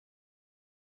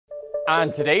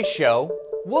On today's show,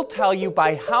 we'll tell you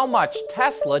by how much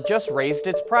Tesla just raised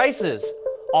its prices,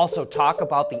 also talk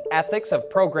about the ethics of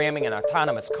programming an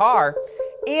autonomous car,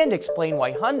 and explain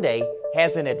why Hyundai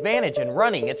has an advantage in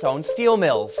running its own steel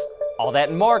mills. All that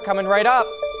and more coming right up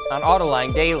on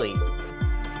Autoline Daily.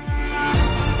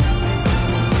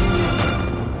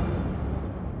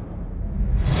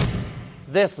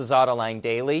 This is Autoline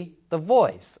Daily, the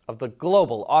voice of the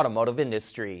global automotive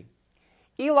industry.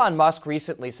 Elon Musk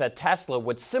recently said Tesla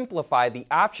would simplify the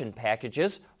option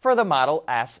packages for the Model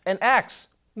S and X.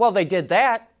 Well, they did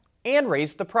that and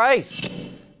raised the price.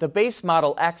 The base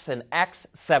Model X and X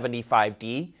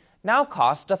 75D now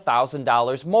cost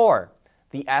 $1,000 more.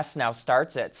 The S now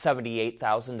starts at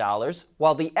 $78,000,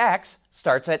 while the X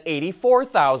starts at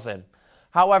 $84,000.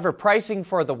 However, pricing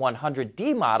for the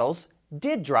 100D models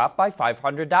did drop by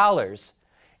 $500.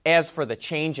 As for the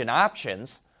change in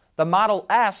options, the Model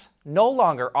S no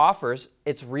longer offers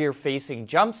its rear-facing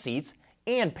jump seats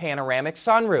and panoramic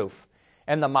sunroof,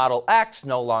 and the Model X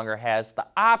no longer has the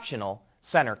optional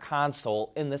center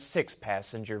console in the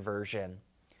 6-passenger version.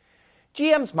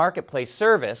 GM's Marketplace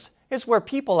service is where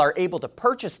people are able to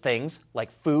purchase things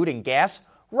like food and gas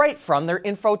right from their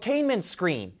infotainment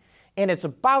screen, and it's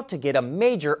about to get a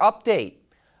major update.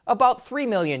 About 3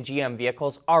 million GM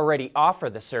vehicles already offer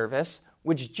the service,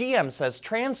 which GM says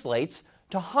translates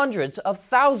to hundreds of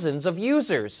thousands of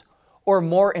users. Or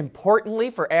more importantly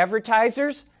for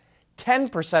advertisers,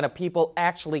 10% of people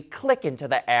actually click into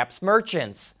the app's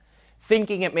merchants.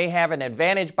 Thinking it may have an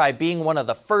advantage by being one of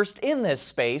the first in this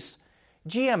space,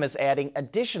 GM is adding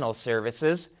additional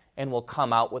services and will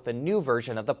come out with a new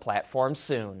version of the platform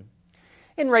soon.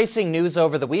 In racing news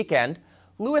over the weekend,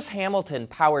 Lewis Hamilton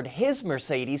powered his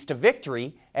Mercedes to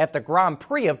victory at the Grand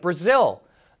Prix of Brazil.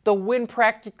 The win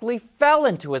practically fell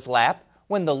into his lap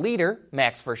when the leader,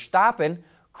 Max Verstappen,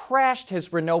 crashed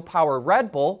his Renault-powered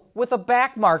Red Bull with a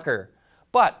back marker.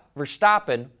 But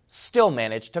Verstappen still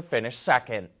managed to finish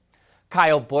second.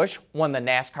 Kyle Busch won the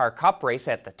NASCAR Cup race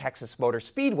at the Texas Motor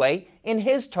Speedway in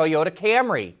his Toyota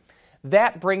Camry.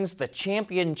 That brings the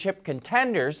championship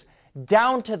contenders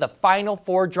down to the final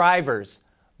 4 drivers: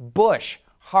 Busch,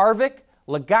 Harvick,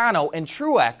 Logano, and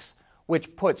Truex,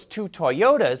 which puts 2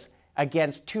 Toyotas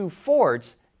against 2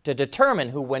 Fords to determine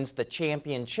who wins the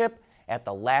championship at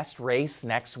the last race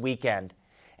next weekend.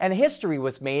 And history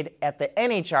was made at the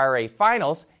NHRA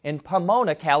Finals in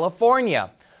Pomona, California,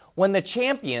 when the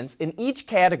champions in each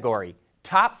category,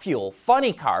 Top Fuel,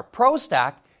 Funny Car, Pro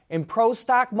Stock, and Pro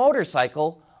Stock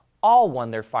Motorcycle, all won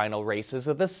their final races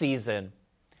of the season.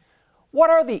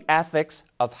 What are the ethics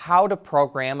of how to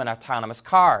program an autonomous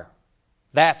car?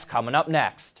 That's coming up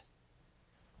next.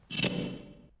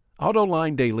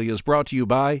 Autoline Daily is brought to you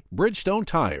by Bridgestone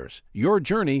Tires, your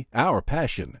journey, our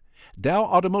passion. Dow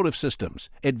Automotive Systems,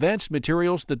 advanced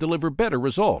materials that deliver better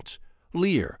results.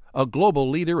 Lear, a global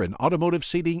leader in automotive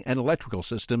seating and electrical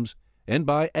systems. And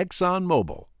by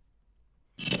ExxonMobil.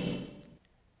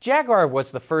 Jaguar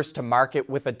was the first to market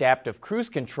with adaptive cruise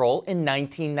control in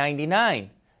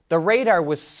 1999. The radar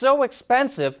was so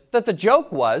expensive that the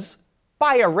joke was,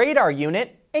 buy a radar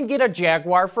unit and get a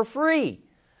Jaguar for free.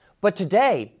 But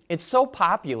today, it's so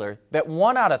popular that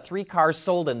 1 out of 3 cars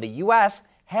sold in the U.S.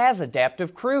 has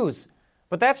adaptive cruise.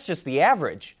 But that's just the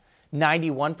average.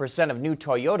 91% of new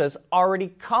Toyotas already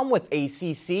come with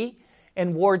ACC,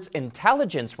 and Ward's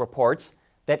Intelligence reports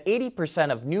that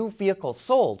 80% of new vehicles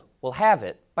sold will have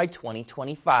it by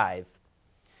 2025.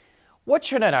 What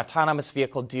should an autonomous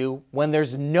vehicle do when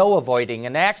there's no avoiding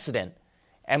an accident?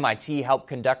 MIT helped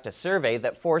conduct a survey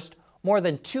that forced more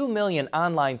than 2 million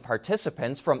online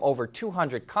participants from over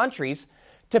 200 countries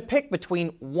to pick between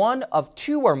one of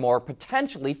 2 or more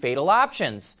potentially fatal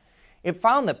options. It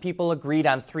found that people agreed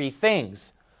on 3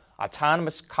 things.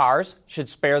 Autonomous cars should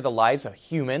spare the lives of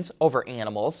humans over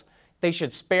animals, they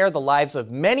should spare the lives of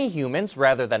many humans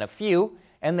rather than a few,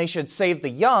 and they should save the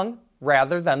young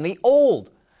rather than the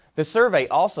old. The survey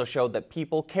also showed that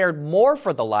people cared more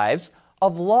for the lives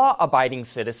of law-abiding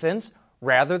citizens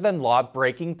rather than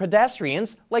law-breaking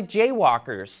pedestrians like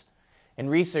jaywalkers. And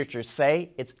researchers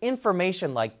say it's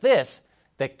information like this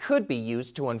that could be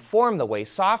used to inform the way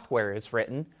software is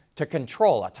written to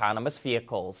control autonomous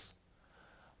vehicles.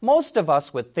 Most of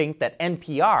us would think that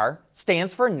NPR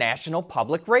stands for National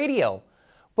Public Radio,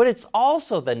 but it's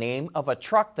also the name of a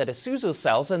truck that Isuzu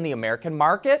sells in the American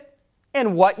market.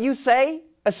 And what you say?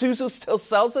 Isuzu still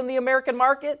sells in the American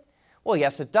market? Well,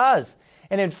 yes, it does.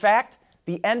 And in fact,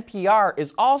 the NPR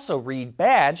is also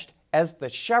rebadged as the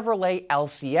Chevrolet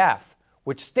LCF,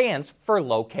 which stands for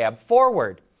Low Cab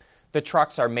Forward. The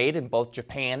trucks are made in both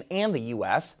Japan and the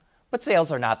U.S., but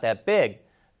sales are not that big.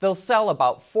 They'll sell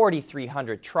about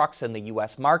 4,300 trucks in the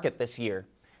U.S. market this year.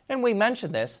 And we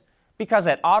mention this because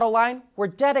at Autoline, we're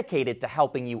dedicated to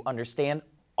helping you understand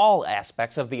all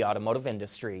aspects of the automotive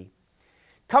industry.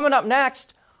 Coming up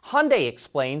next, Hyundai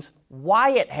explains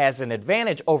why it has an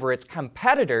advantage over its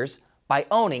competitors by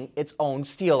owning its own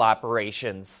steel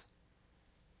operations.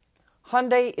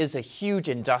 Hyundai is a huge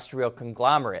industrial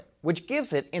conglomerate, which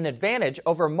gives it an advantage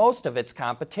over most of its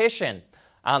competition.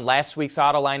 On last week's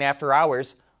Autoline After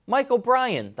Hours, Mike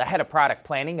O'Brien, the head of product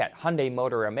planning at Hyundai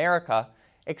Motor America,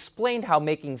 explained how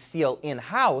making steel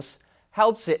in-house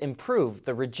helps it improve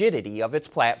the rigidity of its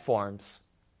platforms.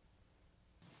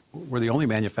 We're the only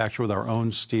manufacturer with our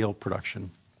own steel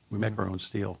production. We make our own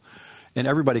steel. And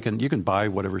you can buy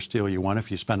whatever steel you want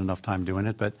if you spend enough time doing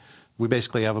it, but we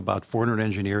basically have about 400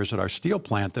 engineers at our steel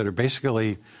plant that are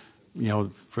basically, in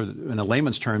a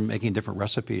layman's term, making different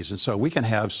recipes. And so we can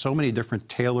have so many different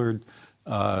tailored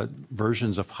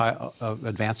versions of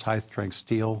advanced high-strength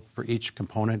steel for each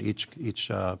component,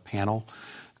 each panel,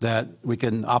 that we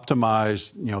can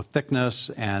optimize,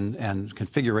 thickness and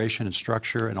configuration and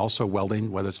structure, and also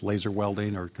welding, whether it's laser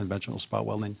welding or conventional spot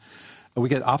welding. We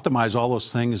can optimize all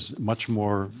those things much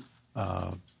more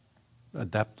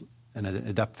adept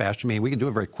fashion. I mean, we can do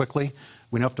it very quickly.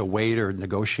 We don't have to wait or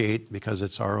negotiate because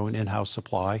it's our own in-house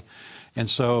supply. And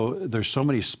so there's so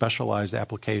many specialized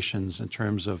applications in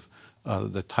terms of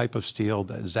the type of steel,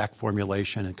 the exact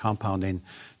formulation and compounding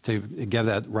to give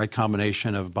that right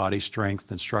combination of body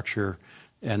strength and structure.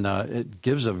 And it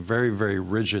gives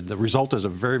the result is a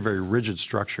very, very rigid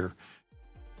structure.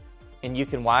 And you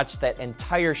can watch that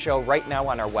entire show right now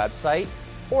on our website,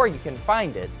 or you can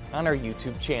find it on our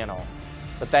YouTube channel.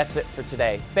 But that's it for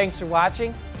today. Thanks for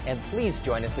watching, and please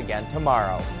join us again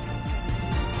tomorrow.